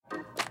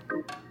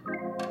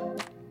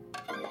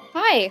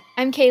Hi,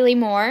 I'm Kaylee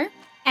Moore.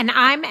 And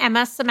I'm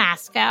Emma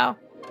Samasco.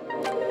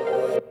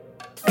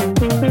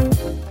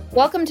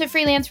 Welcome to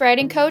Freelance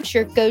Writing Coach,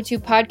 your go-to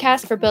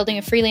podcast for building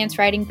a freelance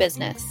writing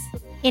business.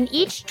 In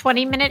each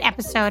 20-minute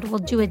episode, we'll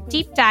do a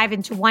deep dive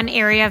into one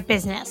area of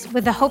business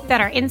with the hope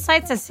that our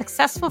insights as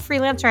successful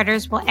freelance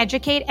writers will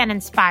educate and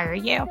inspire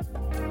you.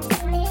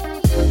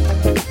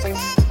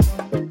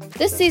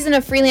 This season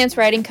of Freelance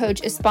Writing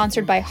Coach is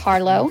sponsored by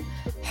Harlow.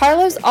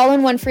 Harlow's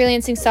all-in-one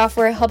freelancing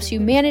software helps you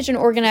manage and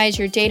organize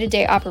your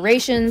day-to-day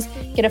operations,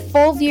 get a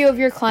full view of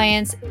your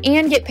clients,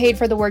 and get paid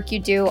for the work you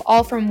do,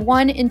 all from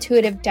one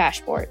intuitive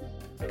dashboard.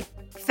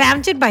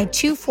 Founded by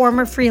two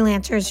former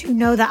freelancers who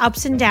know the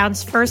ups and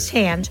downs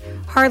firsthand,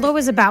 Harlow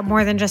is about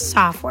more than just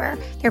software.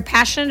 They're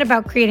passionate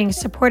about creating a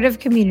supportive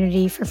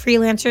community for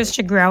freelancers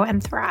to grow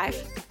and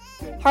thrive.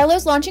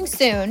 Harlow's launching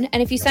soon,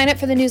 and if you sign up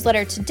for the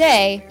newsletter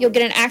today, you'll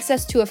get an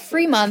access to a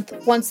free month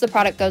once the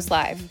product goes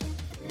live.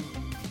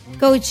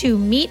 Go to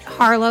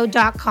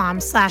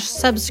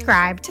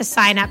meetharlow.com/subscribe to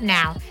sign up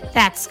now.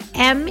 That's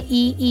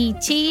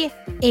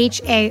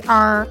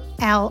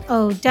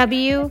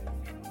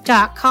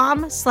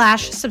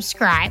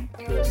meetharlow.com/subscribe.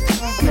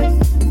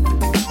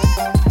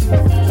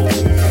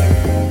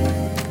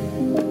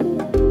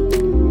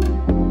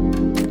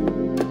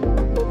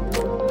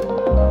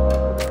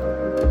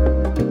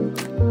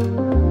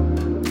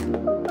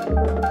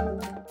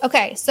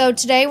 Okay, so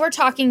today we're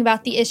talking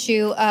about the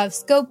issue of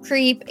scope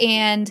creep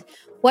and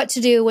what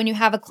to do when you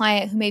have a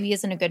client who maybe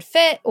isn't a good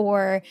fit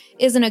or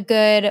isn't a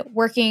good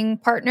working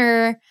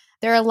partner.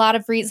 There are a lot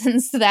of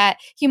reasons that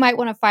you might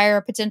want to fire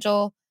a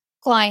potential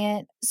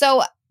client.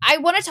 So I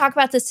want to talk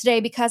about this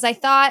today because I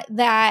thought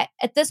that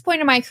at this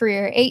point in my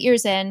career, 8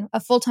 years in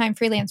of full-time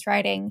freelance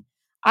writing,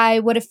 I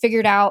would have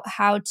figured out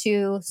how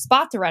to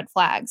spot the red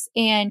flags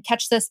and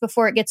catch this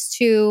before it gets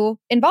too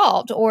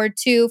involved or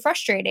too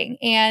frustrating.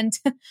 And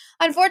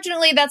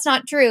unfortunately, that's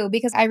not true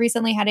because I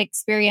recently had an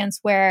experience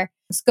where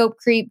scope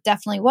creep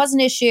definitely was an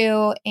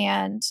issue.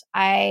 And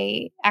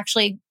I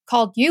actually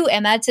called you,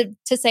 Emma, to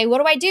say, what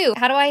do I do?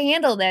 How do I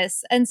handle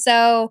this? And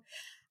so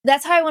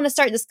that's how I want to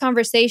start this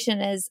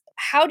conversation is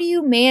how do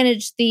you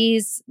manage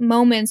these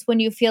moments when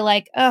you feel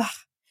like,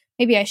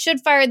 maybe I should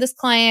fire this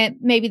client.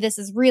 Maybe this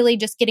is really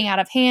just getting out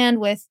of hand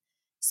with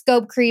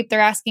scope creep. They're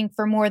asking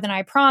for more than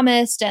I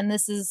promised, and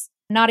this is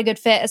not a good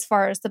fit as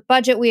far as the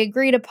budget we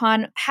agreed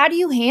upon. How do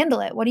you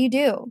handle it? What do you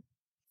do?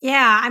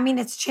 Yeah, I mean,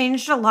 it's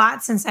changed a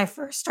lot since I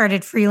first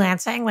started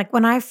freelancing. Like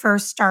when I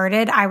first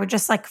started, I would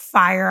just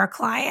fire a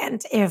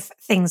client if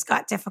things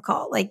got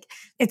difficult. Like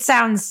it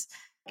sounds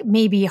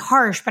maybe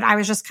harsh, but I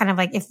was just kind of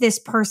if this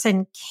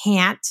person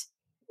can't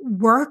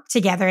work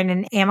together in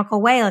an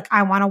amicable way,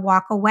 I want to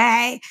walk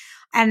away.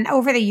 And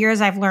over the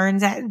years, I've learned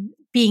that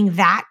being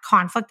that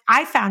conflict,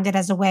 I found it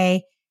as a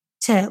way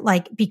to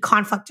be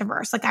conflict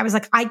averse. I was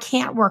I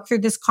can't work through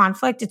this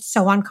conflict. It's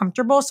so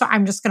uncomfortable. So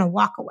I'm just going to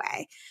walk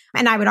away.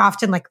 And I would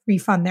often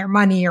refund their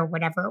money or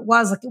whatever it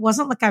was. It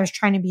wasn't I was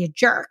trying to be a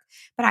jerk,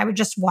 but I would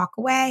just walk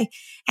away.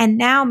 And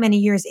now many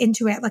years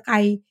into it,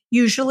 I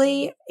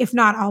usually, if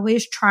not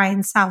always, try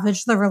and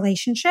salvage the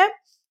relationship.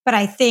 But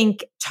I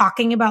think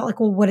talking about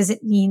what does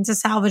it mean to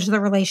salvage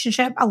the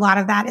relationship? A lot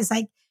of that is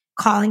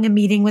calling a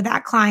meeting with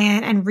that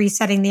client and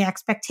resetting the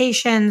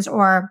expectations.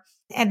 Or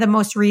in the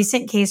most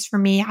recent case for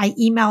me, I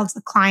emailed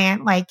the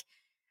client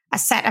a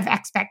set of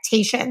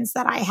expectations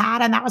that I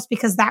had. And that was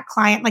because that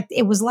client,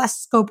 it was less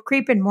scope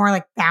creep and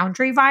more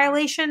boundary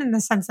violation in the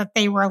sense that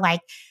they were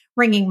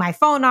ringing my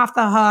phone off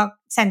the hook,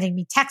 sending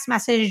me text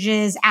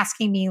messages,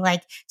 asking me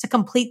to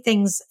complete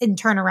things and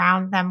turn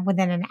around them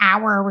within an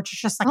hour, which is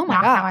just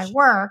not how I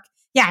work.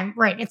 Yeah,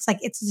 right. It's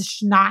it's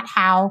just not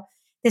how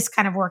this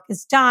kind of work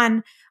is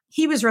done.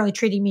 He was really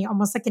treating me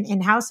almost like an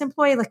in-house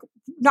employee,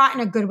 not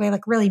in a good way,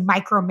 really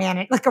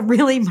micromanage, a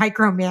really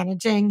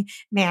micromanaging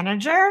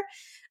manager.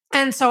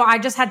 And so I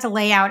just had to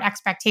lay out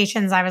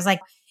expectations. I was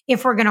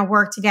if we're going to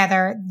work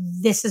together,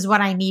 this is what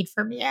I need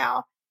from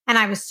you. And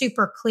I was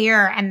super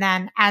clear. And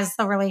then as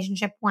the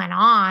relationship went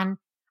on,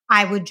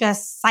 I would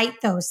just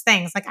cite those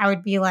things. I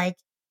would be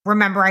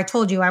remember, I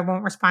told you I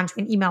won't respond to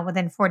an email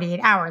within 48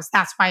 hours.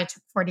 That's why it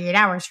took 48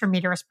 hours for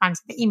me to respond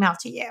to the email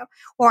to you.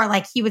 Or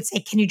he would say,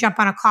 can you jump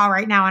on a call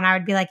right now? And I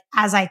would be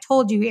as I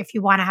told you, if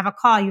you want to have a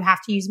call, you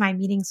have to use my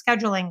meeting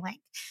scheduling link.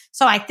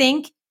 So I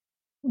think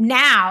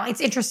now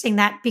it's interesting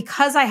that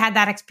because I had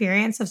that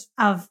experience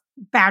of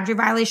boundary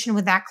violation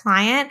with that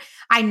client,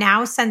 I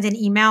now send an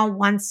email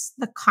once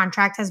the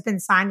contract has been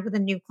signed with a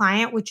new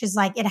client, which is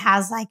it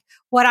has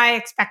what I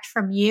expect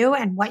from you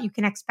and what you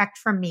can expect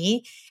from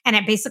me. And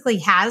it basically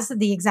has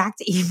the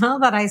exact email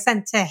that I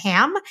sent to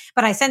him,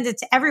 but I send it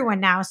to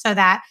everyone now so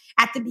that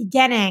at the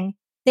beginning,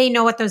 they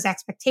know what those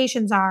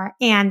expectations are.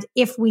 And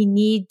if we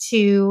need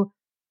to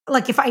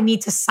if I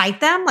need to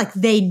cite them,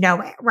 they know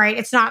it, right?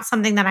 It's not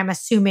something that I'm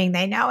assuming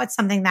they know. It's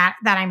something that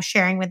I'm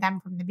sharing with them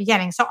from the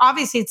beginning. So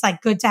obviously it's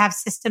good to have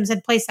systems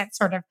in place that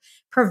sort of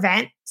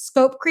prevent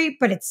scope creep,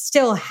 but it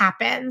still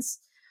happens.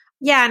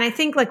 Yeah. And I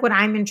think what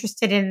I'm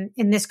interested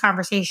in this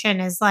conversation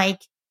is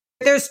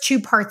There's two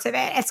parts of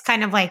it. It's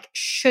kind of like,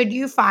 should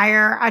you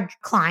fire a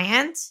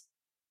client?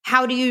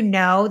 How do you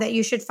know that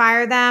you should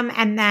fire them?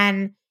 And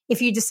then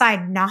if you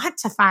decide not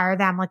to fire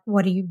them, like,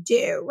 what do you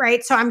do?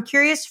 Right. So I'm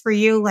curious for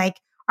you, like,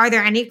 are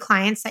there any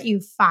clients that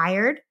you've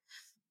fired?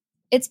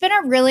 It's been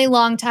a really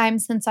long time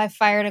since I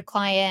fired a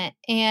client.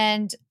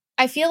 And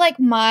I feel like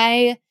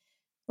my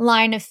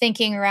line of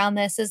thinking around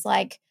this is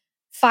like,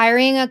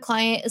 firing a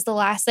client is the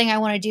last thing I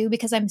want to do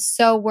because I'm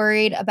so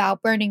worried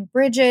about burning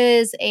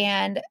bridges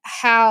and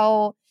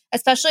how,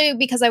 especially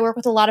because I work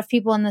with a lot of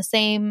people in the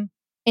same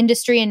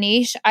industry and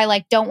niche, I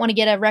like don't want to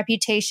get a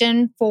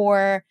reputation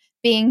for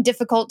being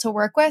difficult to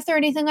work with or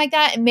anything like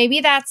that. And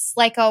maybe that's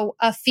like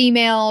a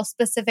female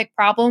specific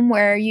problem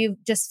where you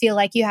just feel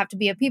like you have to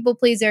be a people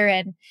pleaser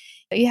and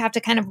you have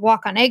to kind of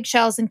walk on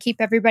eggshells and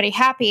keep everybody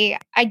happy.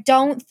 I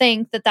don't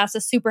think that that's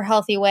a super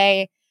healthy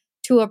way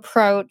to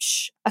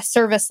approach a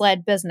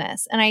service-led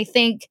business. And I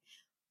think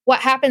what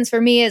happens for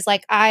me is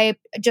like, I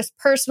just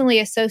personally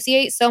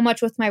associate so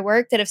much with my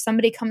work that if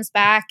somebody comes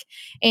back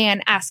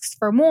and asks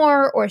for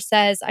more or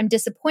says, I'm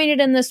disappointed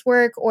in this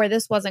work, or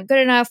this wasn't good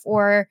enough,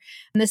 or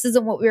this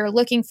isn't what we were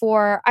looking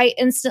for, I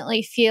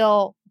instantly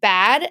feel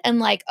bad and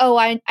like, oh,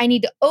 I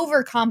need to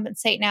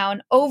overcompensate now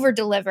and over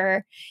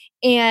deliver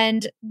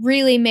and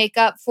really make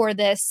up for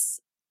this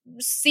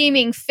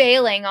seeming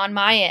failing on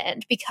my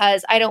end,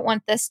 because I don't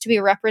want this to be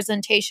a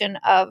representation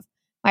of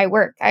my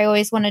work. I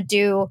always want to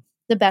do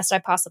the best I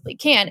possibly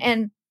can.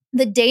 And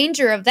the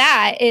danger of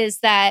that is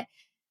that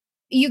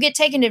you get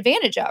taken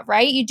advantage of,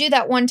 right? You do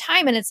that one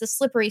time and it's a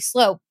slippery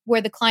slope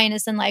where the client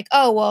is in like,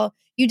 oh, well,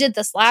 you did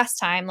this last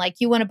time. Like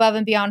you went above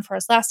and beyond for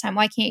us last time.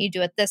 Why can't you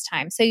do it this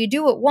time? So you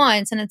do it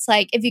once and it's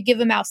like if you give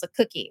a mouse a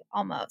cookie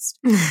almost.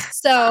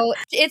 So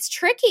it's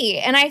tricky.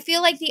 And I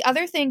feel like the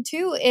other thing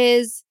too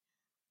is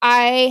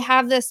I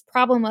have this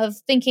problem of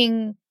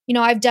thinking,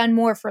 I've done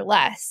more for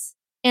less.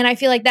 And I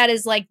feel like that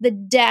is like the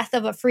death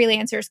of a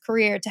freelancer's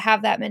career to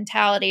have that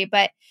mentality,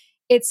 but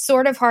it's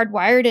sort of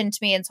hardwired into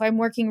me. And so I'm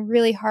working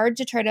really hard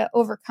to try to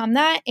overcome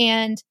that.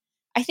 And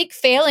I think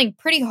failing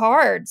pretty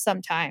hard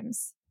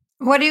sometimes.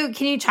 Can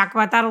you talk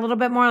about that a little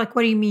bit more? Like,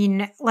 what do you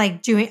mean?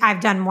 Like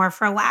I've done more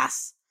for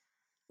less?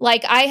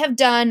 Like I have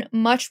done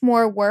much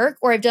more work,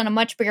 or I've done a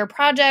much bigger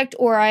project,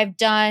 or I've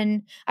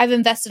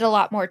invested a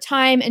lot more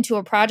time into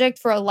a project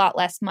for a lot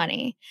less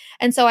money.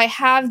 And so I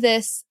have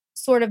this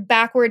sort of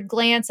backward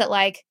glance at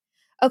like,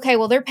 okay,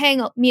 well, they're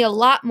paying me a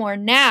lot more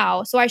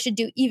now, so I should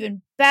do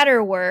even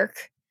better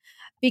work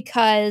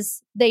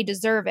because they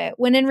deserve it.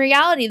 When in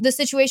reality, the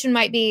situation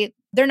might be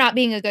they're not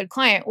being a good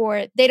client,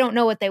 or they don't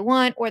know what they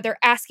want, or they're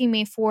asking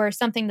me for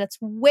something that's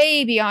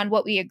way beyond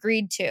what we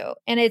agreed to.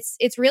 And it's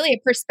really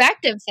a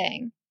perspective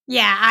thing.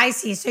 Yeah, I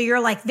see. So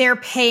you're like, they're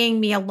paying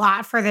me a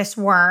lot for this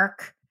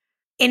work.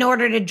 In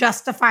order to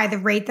justify the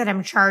rate that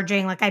I'm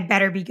charging, like I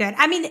better be good.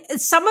 I mean,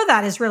 some of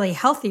that is really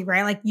healthy,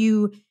 right?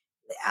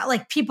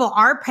 Like people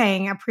are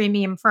paying a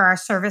premium for our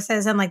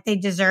services and like they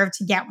deserve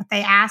to get what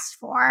they asked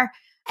for.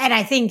 And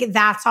I think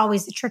that's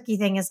always the tricky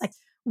thing is like,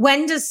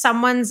 when does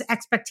someone's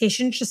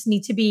expectations just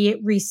need to be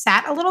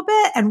reset a little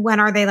bit? And when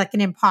are they like an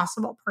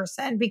impossible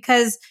person?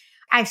 Because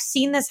I've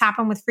seen this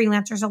happen with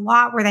freelancers a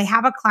lot where they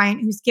have a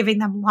client who's giving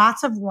them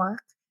lots of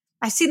work.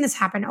 I've seen this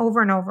happen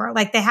over and over.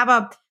 Like they have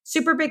a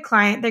super big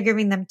client. They're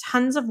giving them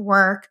tons of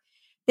work.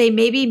 They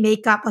maybe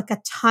make up like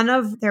a ton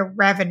of their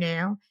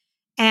revenue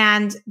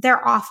and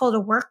they're awful to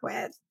work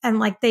with. And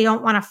like they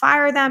don't want to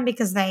fire them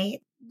because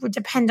they would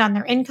depend on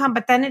their income.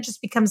 But then it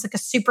just becomes like a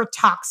super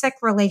toxic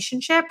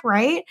relationship,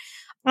 right?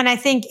 And I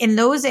think in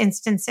those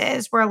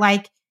instances where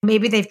like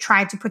maybe they've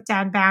tried to put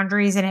down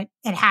boundaries and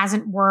it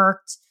hasn't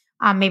worked.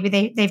 Maybe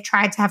they've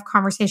tried to have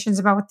conversations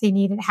about what they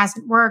need. It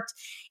hasn't worked.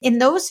 In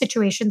those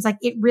situations, like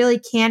it really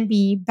can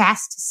be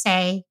best to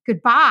say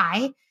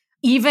goodbye,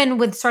 even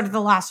with sort of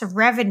the loss of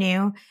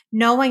revenue,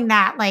 knowing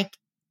that like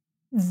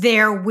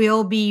there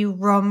will be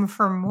room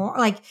for more.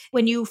 Like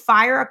when you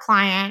fire a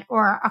client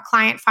or a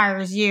client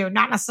fires you,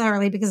 not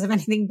necessarily because of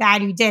anything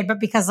bad you did, but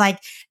because like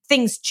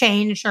things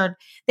changed or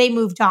they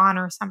moved on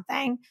or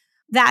something.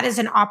 That is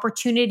an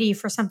opportunity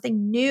for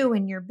something new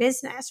in your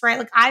business, right?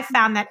 Like I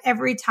found that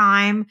every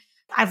time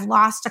I've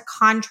lost a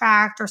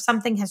contract or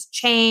something has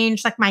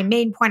changed, like my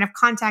main point of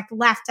contact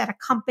left at a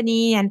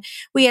company and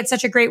we had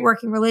such a great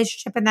working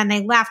relationship and then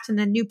they left and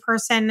the new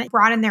person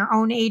brought in their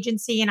own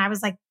agency and I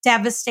was like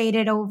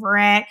devastated over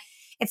it.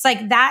 It's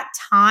like that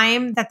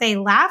time that they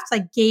left,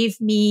 like gave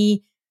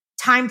me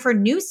time for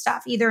new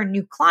stuff, either a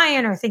new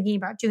client or thinking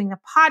about doing the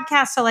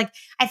podcast. So like,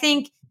 I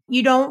think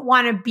you don't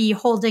want to be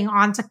holding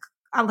on to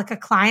like a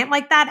client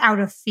like that out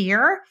of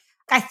fear.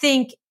 I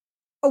think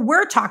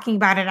we're talking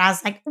about it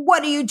as like,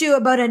 what do you do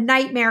about a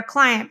nightmare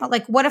client? But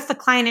like, what if the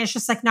client is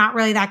just like not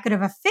really that good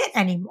of a fit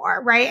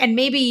anymore, right? And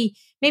maybe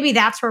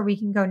that's where we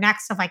can go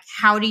next of like,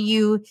 how do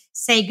you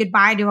say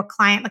goodbye to a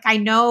client? Like I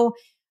know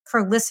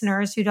for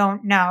listeners who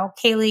don't know,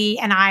 Kaylee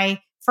and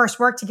I first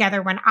worked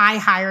together when I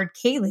hired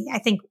Kaylee. I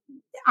think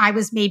I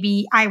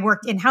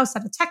worked in-house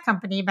at a tech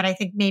company, but I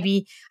think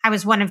maybe I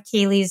was one of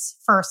Kaylee's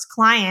first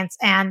clients.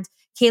 And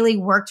Kaylee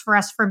worked for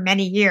us for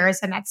many years.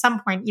 And at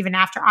some point, even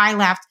after I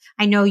left,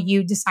 I know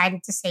you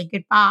decided to say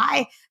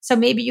goodbye. So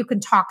maybe you can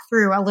talk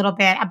through a little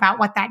bit about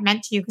what that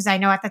meant to you. Because I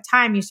know at the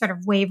time you sort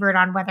of wavered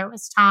on whether it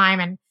was time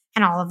and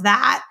all of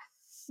that.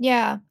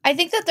 Yeah. I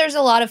think that there's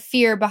a lot of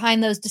fear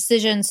behind those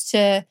decisions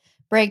to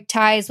break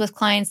ties with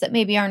clients that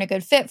maybe aren't a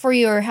good fit for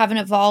you or haven't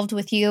evolved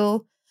with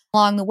you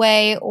along the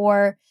way.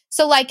 Or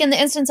so like in the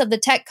instance of the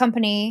tech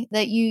company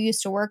that you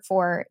used to work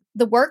for,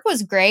 the work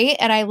was great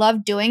and I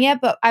loved doing it,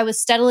 but I was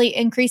steadily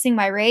increasing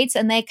my rates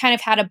and they kind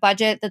of had a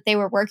budget that they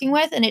were working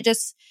with. And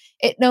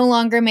it no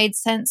longer made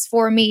sense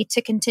for me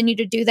to continue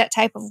to do that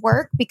type of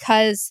work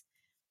because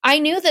I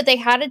knew that they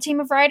had a team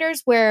of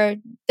writers where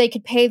they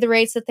could pay the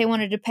rates that they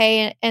wanted to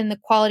pay and the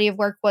quality of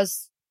work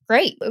was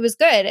great. It was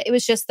good. It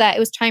was just that it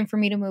was time for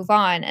me to move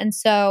on. And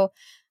so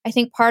I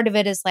think part of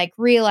it is like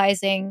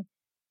realizing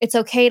it's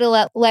okay to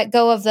let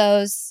go of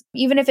those,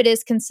 even if it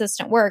is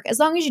consistent work, as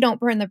long as you don't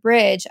burn the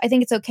bridge. I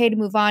think it's okay to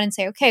move on and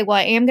say, okay, well,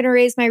 I am going to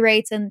raise my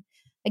rates. And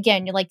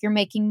again, you're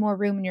making more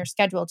room in your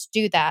schedule to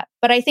do that.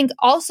 But I think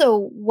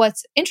also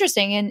what's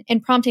interesting in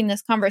prompting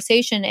this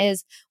conversation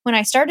is when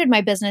I started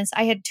my business,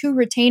 I had 2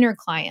 retainer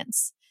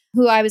clients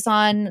who I was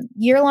on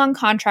year-long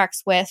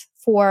contracts with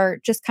for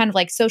just kind of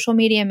like social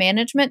media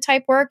management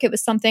type work. It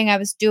was something I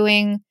was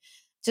doing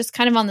just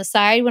kind of on the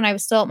side when I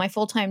was still at my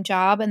full-time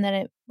job. And then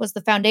it was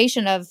the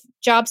foundation of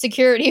job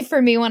security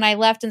for me when I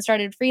left and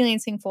started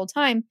freelancing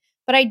full-time.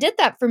 But I did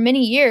that for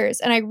many years.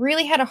 And I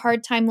really had a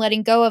hard time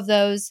letting go of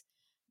those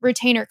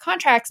retainer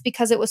contracts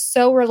because it was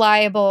so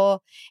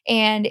reliable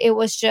and it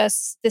was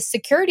just this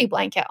security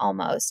blanket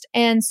almost.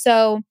 And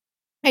so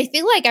I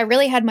feel like I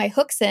really had my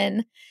hooks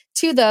in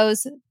to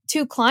those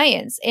 2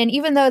 clients. And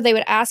even though they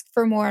would ask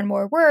for more and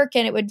more work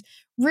and it would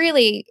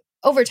really,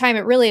 over time,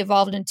 it really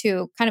evolved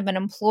into kind of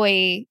an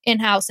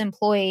in-house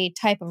employee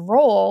type of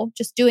role,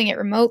 just doing it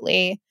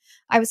remotely.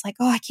 I was like,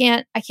 oh, I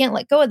can't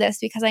let go of this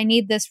because I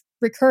need this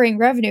recurring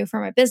revenue for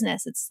my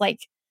business. It's like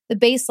the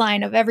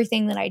baseline of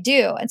everything that I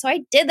do. And so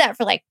I did that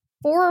for like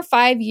 4 or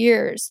 5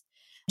 years,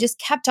 just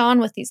kept on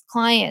with these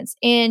clients.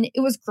 And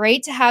it was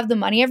great to have the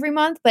money every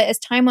month. But as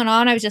time went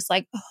on, I was just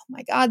like, oh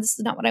my God, this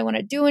is not what I want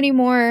to do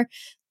anymore.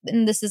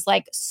 And this is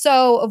like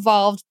so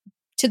evolved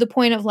to the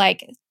point of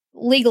like,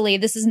 legally,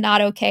 this is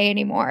not okay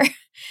anymore.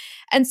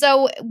 And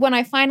so when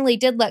I finally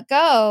did let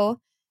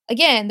go,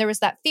 again, there was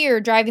that fear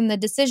driving the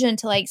decision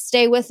to like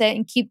stay with it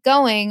and keep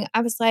going.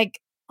 I was like,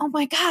 oh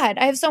my God,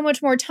 I have so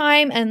much more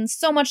time and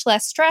so much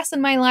less stress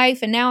in my life.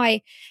 And now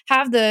I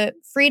have the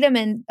freedom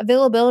and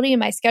availability in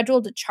my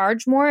schedule to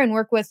charge more and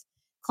work with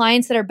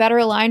clients that are better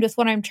aligned with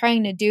what I'm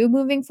trying to do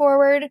moving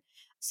forward.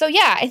 So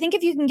yeah, I think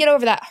if you can get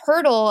over that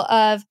hurdle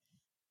of,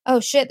 oh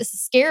shit, this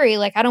is scary.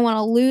 Like, I don't want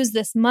to lose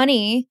this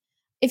money.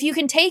 If you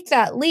can take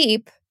that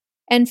leap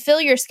and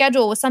fill your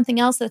schedule with something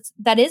else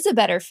that is a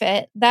better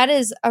fit, that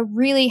is a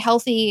really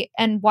healthy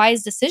and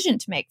wise decision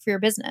to make for your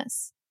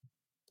business.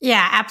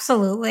 Yeah,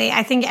 absolutely.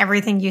 I think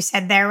everything you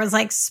said there was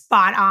like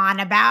spot on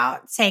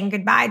about saying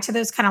goodbye to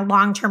those kind of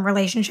long-term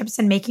relationships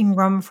and making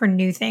room for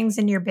new things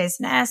in your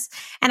business.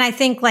 And I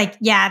think like,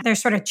 yeah,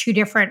 there's sort of 2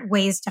 different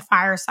ways to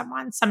fire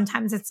someone.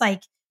 Sometimes it's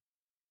like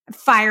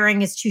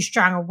firing is too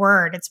strong a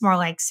word. It's more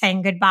like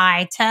saying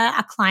goodbye to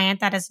a client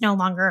that is no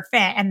longer a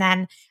fit. And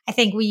then I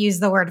think we use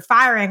the word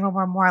firing when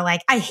we're more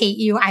like, I hate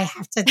you. I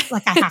have to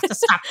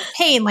stop the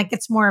pain. Like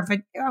it's more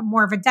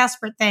of a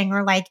desperate thing.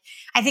 Or like,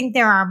 I think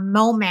there are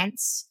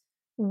moments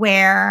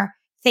where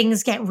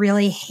things get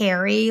really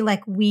hairy,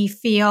 like we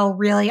feel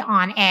really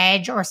on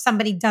edge, or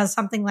somebody does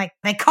something like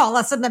they call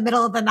us in the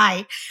middle of the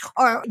night,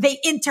 or they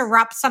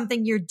interrupt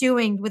something you're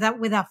doing with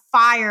a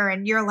fire.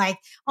 And you're like,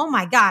 oh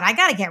my God, I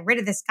got to get rid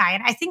of this guy.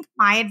 And I think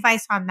my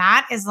advice on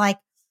that is like,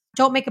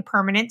 don't make a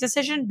permanent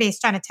decision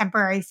based on a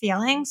temporary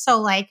feeling.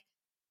 So like,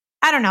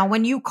 I don't know,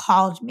 when you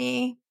called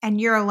me and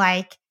you're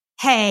like,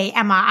 hey,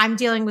 Emma, I'm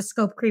dealing with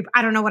scope creep.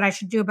 I don't know what I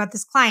should do about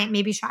this client.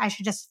 Maybe I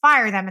should just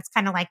fire them. It's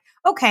kind of like,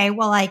 okay,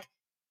 well, like,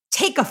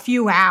 take a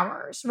few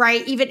hours,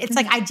 right? Even it's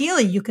like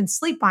ideally you can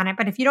sleep on it,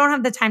 but if you don't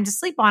have the time to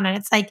sleep on it,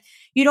 it's like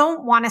you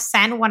don't want to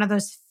send one of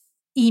those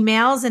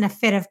emails in a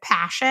fit of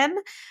passion.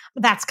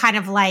 That's kind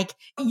of like,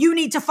 you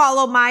need to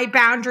follow my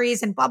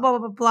boundaries and blah, blah,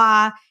 blah, blah,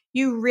 blah.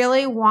 You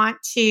really want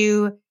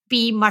to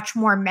be much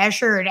more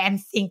measured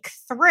and think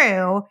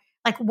through,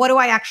 like, what do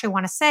I actually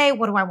want to say?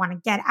 What do I want to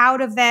get out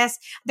of this?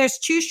 There's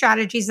 2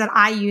 strategies that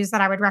I use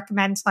that I would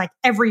recommend to like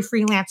every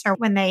freelancer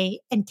when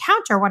they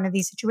encounter one of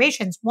these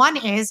situations. One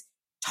is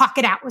talk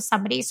it out with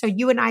somebody. So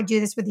you and I do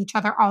this with each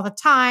other all the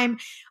time.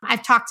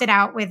 I've talked it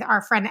out with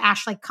our friend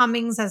Ashley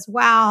Cummings as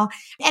well,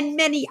 and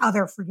many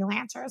other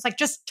freelancers. Like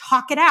just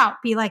talk it out.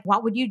 Be like,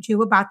 what would you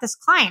do about this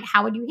client?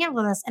 How would you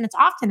handle this? And it's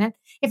often,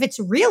 if it's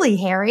really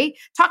hairy,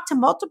 talk to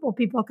multiple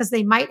people because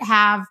they might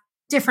have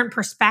different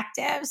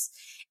perspectives.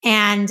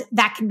 And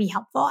that can be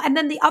helpful. And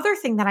then the other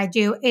thing that I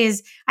do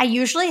is I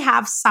usually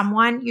have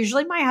someone,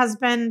 usually my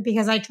husband,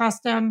 because I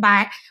trust him,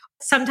 but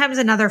sometimes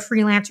another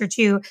freelancer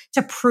too,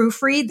 to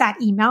proofread that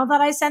email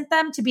that I sent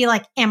them to be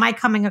like, am I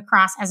coming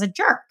across as a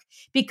jerk?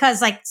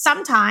 Because like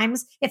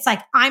sometimes it's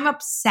like I'm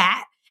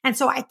upset And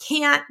so I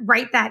can't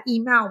write that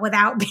email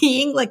without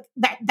being like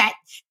that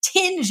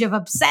tinge of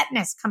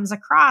upsetness comes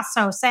across.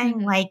 So saying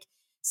like,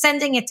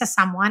 sending it to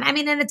someone. I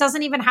mean, and it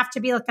doesn't even have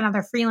to be like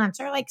another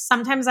freelancer. Like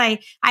sometimes I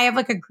have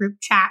like a group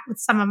chat with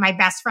some of my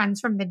best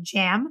friends from the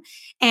gym.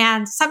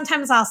 And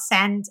sometimes I'll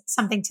send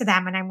something to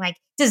them and I'm like,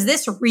 does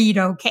this read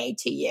okay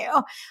to you?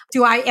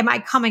 Am I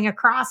coming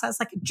across as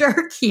like a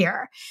jerk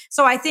here?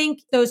 So I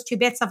think those two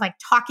bits of like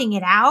talking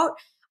it out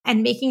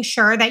and making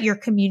sure that your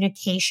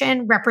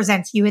communication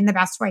represents you in the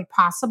best way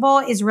possible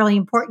is really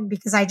important,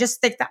 because I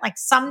just think that like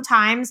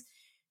sometimes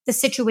the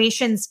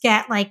situations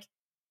get like,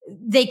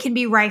 they can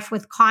be rife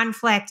with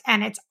conflict,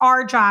 and it's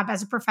our job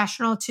as a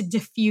professional to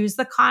diffuse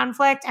the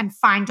conflict and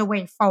find a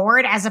way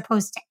forward as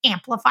opposed to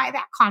amplify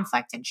that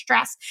conflict and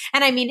stress.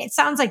 And I mean, it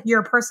sounds like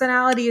your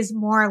personality is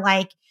more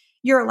like,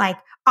 you're like,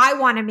 I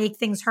want to make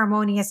things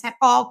harmonious at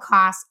all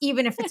costs,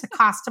 even if it's a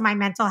cost to my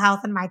mental health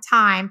and my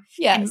time.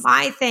 Yes. And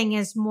my thing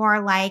is more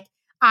like,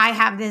 I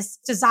have this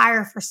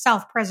desire for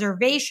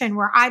self-preservation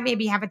where I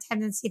maybe have a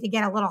tendency to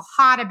get a little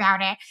hot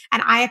about it.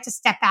 And I have to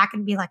step back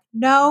and be like,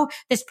 no,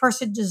 this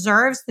person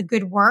deserves the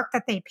good work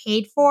that they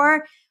paid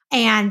for.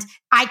 And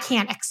I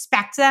can't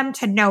expect them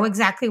to know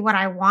exactly what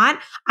I want.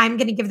 I'm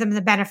going to give them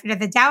the benefit of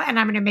the doubt. And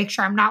I'm going to make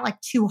sure I'm not like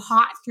too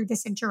hot through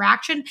this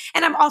interaction.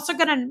 And I'm also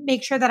going to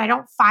make sure that I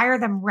don't fire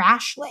them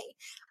rashly.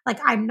 Like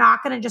I'm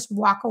not going to just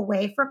walk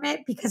away from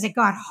it because it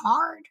got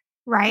hard.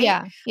 Right.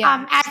 Yeah.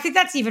 I think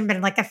that's even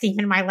been like a theme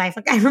in my life.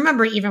 Like I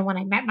remember even when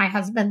I met my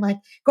husband, like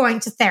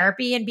going to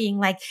therapy and being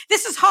like,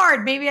 this is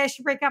hard. Maybe I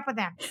should break up with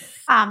him.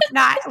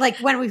 Not like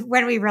when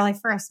we really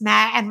first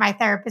met, and my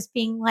therapist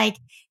being like,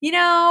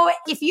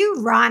 if you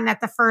run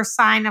at the first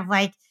sign of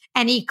like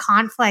any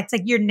conflict,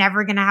 like you're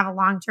never going to have a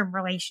long-term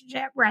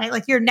relationship, right?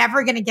 Like you're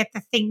never going to get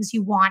the things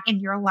you want in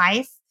your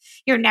life.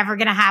 You're never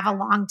going to have a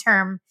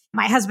long-term.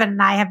 My husband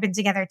and I have been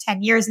together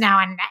 10 years now,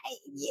 and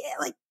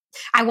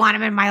I want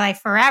him in my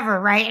life forever.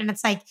 Right. And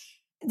it's like,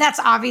 that's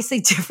obviously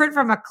different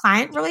from a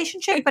client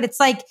relationship, but it's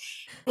like,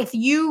 if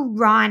you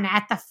run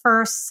at the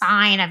first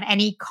sign of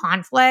any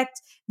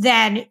conflict,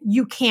 then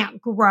you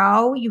can't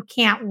grow, you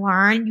can't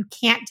learn, you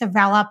can't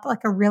develop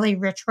like a really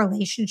rich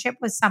relationship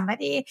with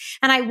somebody.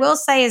 And I will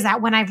say is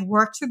that when I've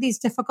worked through these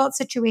difficult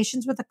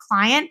situations with a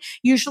client,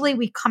 usually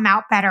we come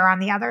out better on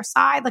the other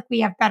side. Like we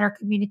have better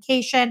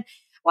communication.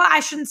 Well, I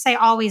shouldn't say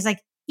always,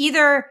 like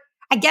either.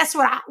 I guess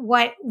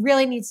what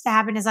really needs to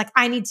happen is like,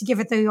 I need to give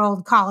it the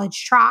old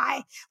college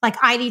try. Like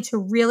I need to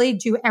really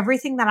do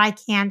everything that I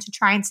can to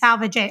try and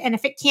salvage it. And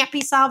if it can't be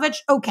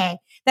salvaged, okay,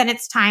 then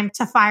it's time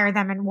to fire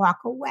them and walk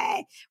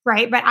away.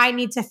 Right. But I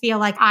need to feel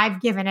like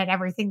I've given it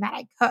everything that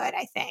I could,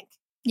 I think.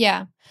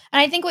 Yeah. And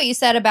I think what you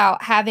said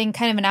about having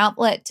kind of an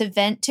outlet to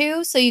vent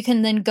to, so you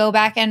can then go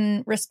back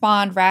and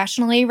respond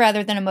rationally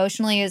rather than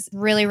emotionally, is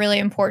really, really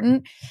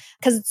important,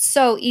 because it's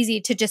so easy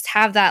to just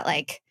have that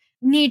like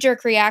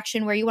knee-jerk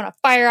reaction where you want to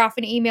fire off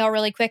an email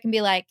really quick and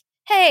be like,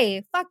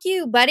 hey, fuck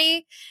you,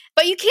 buddy.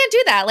 But you can't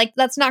do that. Like,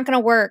 that's not going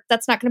to work.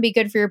 That's not going to be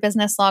good for your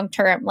business long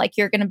term. Like,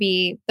 you're going to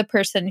be the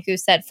person who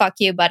said, fuck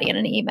you, buddy, in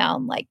an email.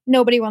 And like,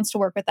 nobody wants to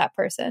work with that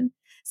person.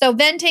 So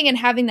venting and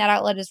having that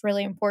outlet is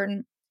really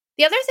important.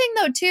 The other thing,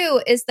 though,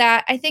 too, is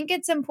that I think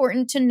it's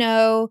important to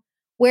know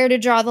where to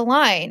draw the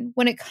line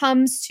when it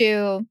comes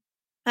to,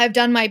 I've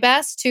done my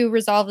best to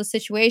resolve the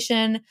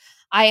situation.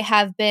 I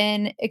have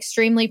been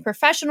extremely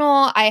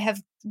professional. I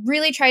have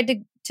really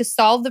tried to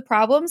solve the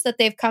problems that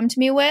they've come to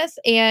me with,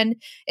 and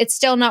it's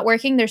still not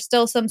working. There's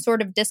still some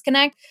sort of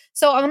disconnect.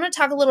 So I want to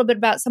talk a little bit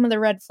about some of the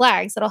red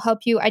flags that'll help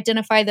you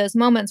identify those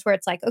moments where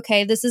it's like,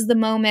 okay, this is the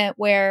moment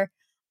where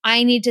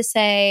I need to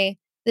say,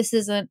 this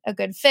isn't a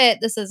good fit,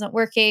 this isn't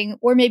working,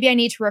 or maybe I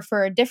need to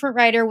refer a different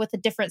writer with a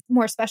different,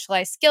 more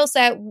specialized skill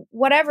set,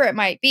 whatever it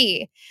might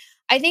be.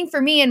 I think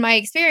for me, in my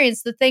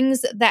experience, the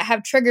things that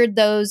have triggered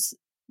those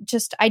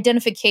just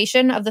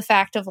identification of the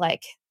fact of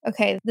like,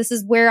 okay, this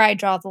is where I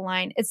draw the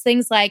line. It's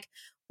things like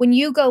when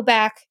you go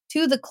back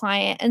to the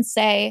client and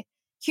say,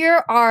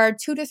 here are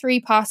 2 to 3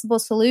 possible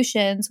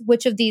solutions.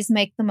 Which of these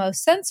make the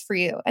most sense for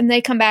you? And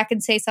they come back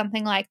and say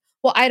something like,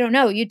 well, I don't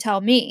know, you tell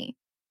me.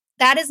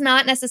 That is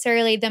not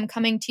necessarily them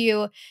coming to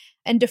you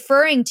and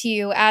deferring to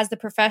you as the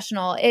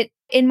professional. It,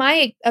 in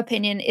my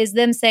opinion, is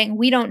them saying,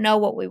 we don't know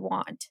what we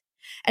want.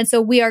 And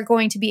so we are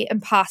going to be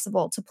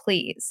impossible to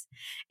please.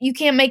 You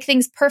can't make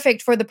things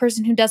perfect for the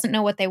person who doesn't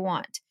know what they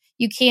want.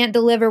 You can't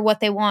deliver what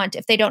they want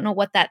if they don't know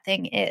what that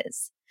thing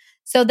is.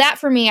 So that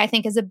for me, I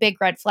think is a big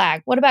red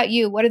flag. What about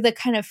you? What are the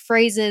kind of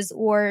phrases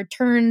or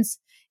turns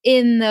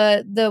in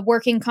the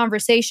working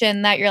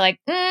conversation that you're like,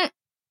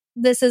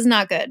 this is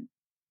not good?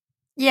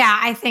 Yeah,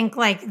 I think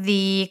like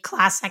the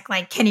classic,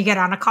 like, can you get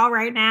on a call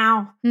right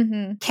now?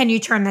 Mm-hmm. Can you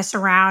turn this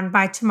around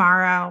by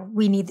tomorrow?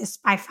 We need this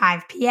by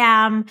 5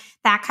 p.m.,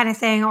 that kind of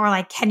thing. Or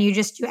like, can you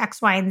just do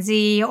X, Y, and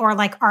Z? Or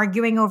like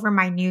arguing over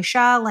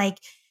minutia. Like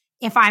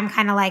if I'm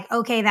kind of like,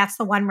 okay, that's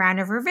the one round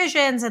of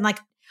revisions. And like,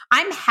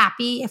 I'm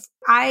happy if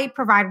I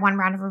provide one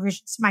round of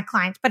revisions to my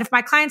clients, but if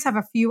my clients have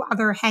a few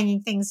other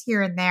hanging things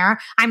here and there,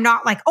 I'm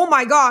not like, oh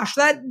my gosh,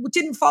 that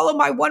didn't follow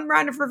my one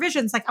round of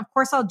revisions. Like, of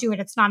course I'll do it.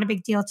 It's not a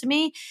big deal to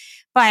me.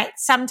 But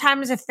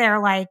sometimes if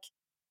they're like,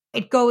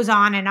 it goes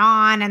on,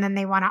 and then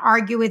they want to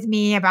argue with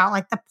me about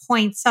like the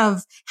points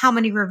of how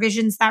many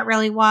revisions that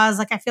really was.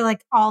 Like, I feel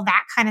like all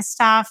that kind of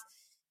stuff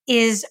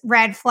is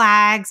red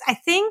flags. I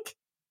think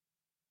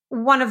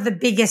one of the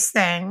biggest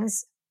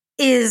things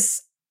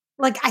is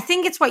like, I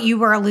think it's what you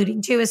were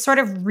alluding to, is sort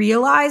of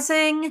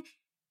realizing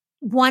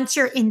once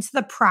you're into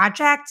the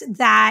project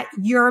that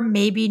you're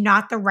maybe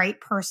not the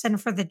right person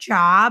for the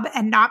job,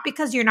 and not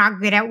because you're not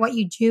good at what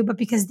you do, but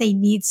because they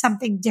need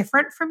something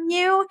different from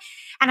you.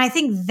 And I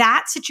think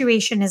that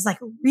situation is like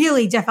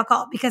really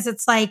difficult because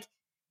it's like,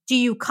 do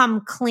you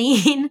come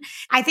clean?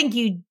 I think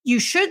you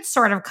should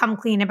sort of come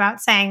clean about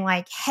saying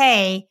like,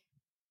 hey,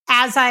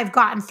 as I've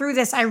gotten through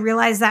this, I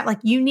realized that like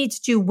you need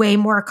to do way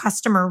more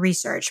customer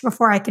research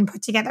before I can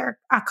put together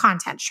a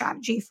content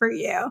strategy for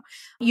you.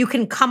 You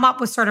can come up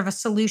with sort of a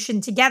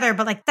solution together,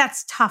 but like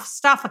that's tough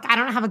stuff. Like I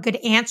don't have a good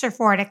answer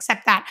for it,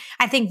 except that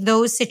I think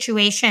those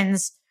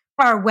situations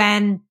are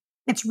when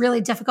it's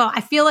really difficult.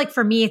 I feel like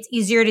for me, it's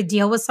easier to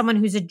deal with someone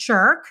who's a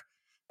jerk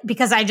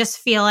because I just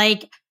feel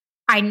like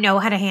I know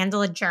how to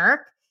handle a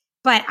jerk.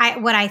 But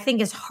what I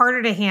think is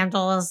harder to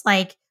handle is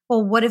like,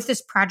 well, what if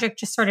this project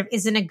just sort of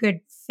isn't a good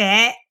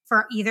fit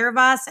for either of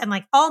us? And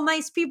like all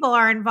nice people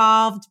are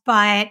involved,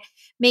 but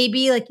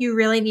maybe like you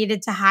really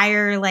needed to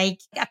hire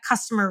like a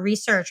customer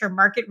research or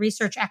market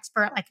research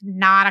expert, like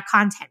not a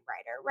content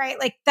writer, right?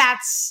 Like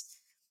that's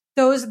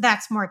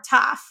more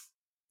tough.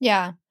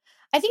 Yeah.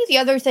 I think the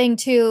other thing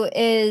too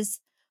is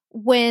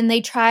when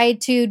they try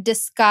to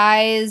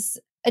disguise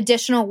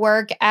additional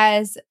work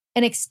as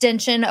an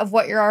extension of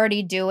what you're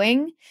already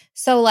doing.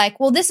 So like,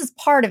 well, this is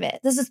part of it.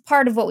 This is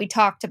part of what we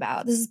talked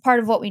about. This is part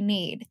of what we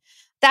need.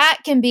 That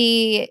can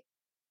be,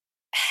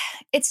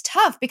 it's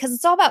tough because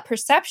it's all about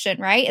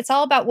perception, right? It's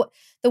all about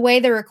the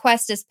way the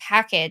request is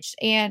packaged.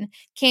 And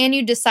can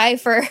you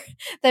decipher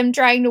them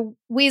trying to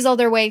weasel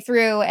their way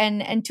through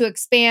and to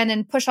expand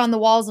and push on the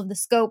walls of the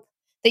scope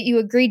that you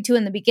agreed to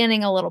in the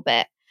beginning a little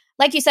bit?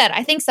 Like you said,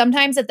 I think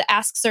sometimes if the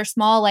asks are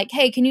small, like,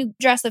 hey, can you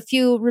address a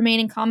few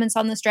remaining comments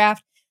on this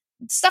draft?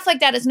 Stuff like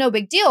that is no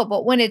big deal.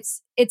 But when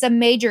it's a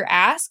major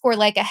ask or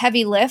like a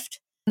heavy lift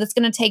that's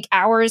going to take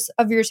hours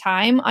of your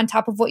time on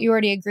top of what you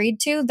already agreed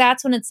to,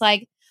 that's when it's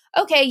like,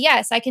 okay,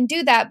 yes, I can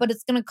do that, but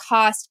it's going to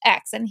cost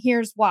X and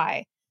here's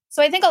why.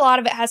 So I think a lot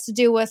of it has to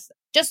do with,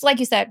 just like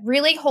you said,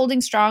 really holding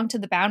strong to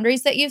the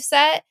boundaries that you've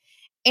set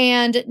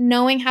and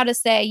knowing how to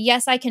say,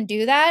 yes, I can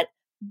do that,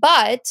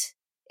 but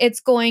it's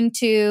going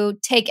to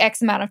take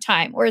X amount of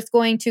time or it's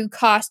going to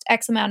cost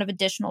X amount of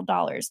additional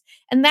dollars.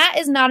 And that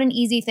is not an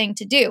easy thing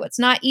to do. It's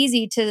not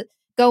easy to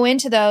go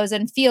into those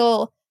and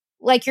feel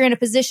like you're in a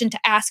position to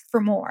ask for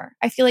more.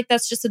 I feel like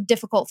that's just a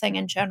difficult thing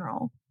in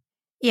general.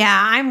 Yeah,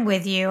 I'm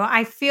with you.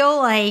 I feel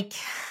like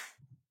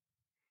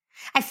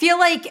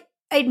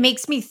it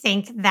makes me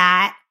think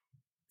that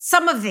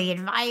some of the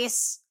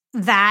advice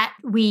that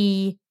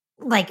we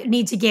like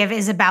need to give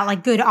is about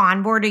like good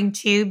onboarding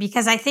too,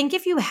 because I think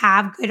if you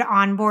have good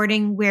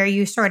onboarding where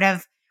you sort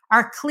of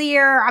are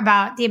clear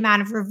about the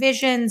amount of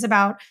revisions,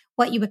 about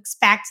what you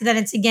expect, then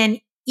it's again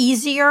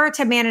easier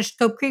to manage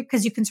scope creep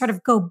because you can sort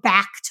of go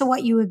back to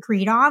what you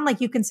agreed on.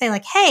 Like you can say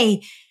like,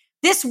 hey,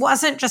 this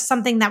wasn't just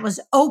something that was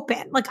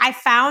open. Like I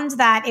found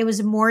that it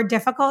was more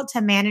difficult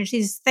to manage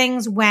these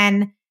things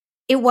when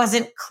it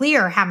wasn't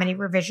clear how many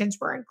revisions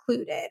were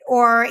included,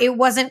 or it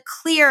wasn't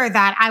clear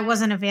that I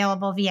wasn't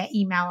available via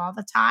email all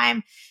the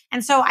time.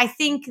 And so I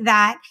think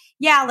that,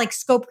 yeah, like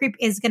scope creep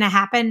is going to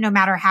happen no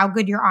matter how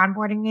good your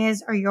onboarding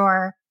is or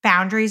your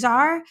boundaries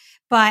are.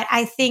 But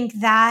I think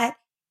that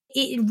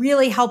it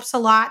really helps a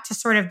lot to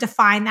sort of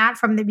define that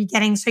from the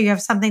beginning so you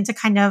have something to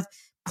kind of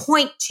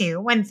point to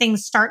when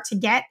things start to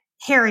get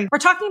hairy. We're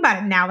talking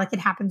about it now like it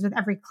happens with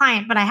every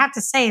client, but I have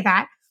to say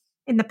that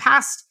in the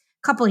past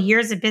couple of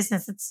years of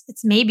business,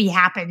 it's maybe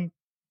happened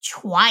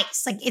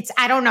twice. Like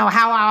I don't know,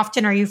 how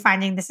often are you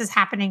finding this is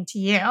happening to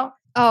you?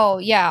 Oh,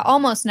 yeah,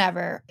 almost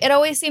never. It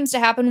always seems to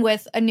happen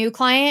with a new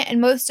client.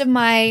 And most of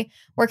my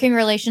working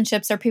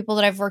relationships are people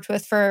that I've worked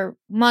with for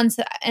months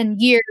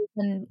and years,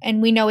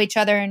 and we know each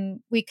other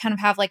and we kind of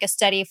have like a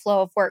steady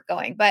flow of work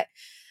going. But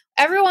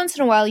every once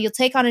in a while, you'll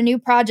take on a new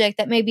project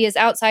that maybe is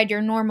outside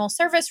your normal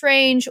service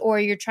range, or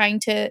you're trying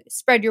to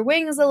spread your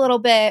wings a little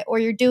bit, or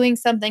you're doing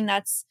something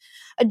that's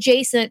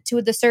adjacent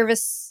to the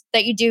service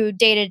that you do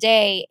day to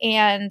day.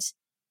 And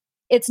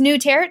it's new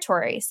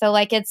territory. So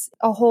like it's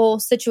a whole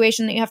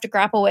situation that you have to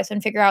grapple with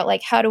and figure out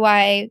like, how do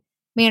I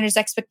manage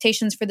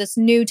expectations for this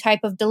new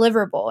type of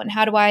deliverable? And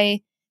how do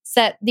I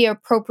set the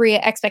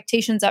appropriate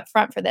expectations up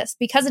front for this?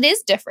 Because it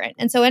is different.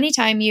 And so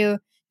anytime you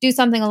do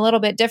something a little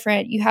bit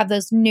different, you have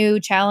those new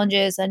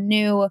challenges and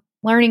new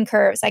learning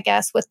curves, I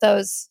guess, with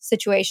those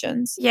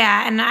situations.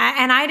 Yeah. And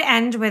I'd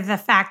end with the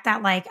fact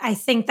that like, I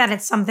think that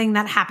it's something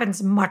that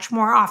happens much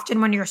more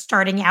often when you're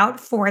starting out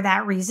for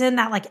that reason,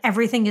 that like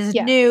everything is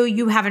new.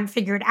 You haven't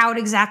figured out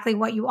exactly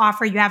what you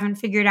offer. You haven't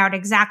figured out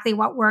exactly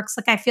what works.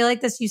 Like, I feel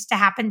like this used to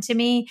happen to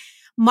me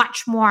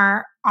much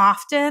more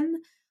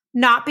often,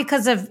 not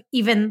because of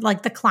even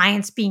like the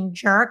clients being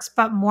jerks,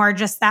 but more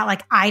just that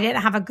like I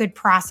didn't have a good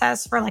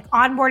process for like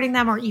onboarding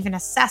them or even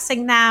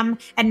assessing them.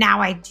 And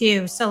now I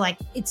do. So like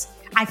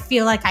I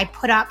feel like I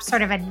put up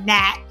sort of a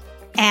net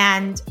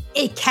and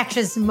it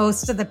catches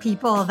most of the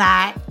people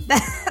that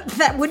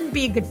wouldn't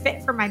be a good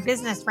fit for my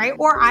business, right?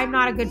 Or I'm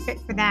not a good fit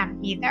for them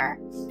either.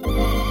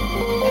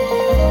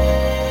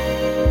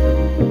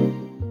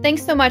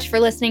 Thanks so much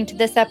for listening to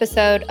this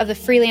episode of the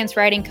Freelance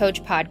Writing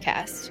Coach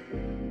podcast.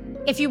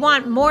 If you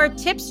want more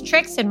tips,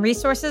 tricks, and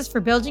resources for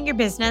building your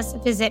business,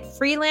 visit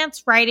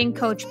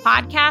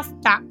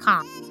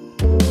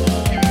freelancewritingcoachpodcast.com.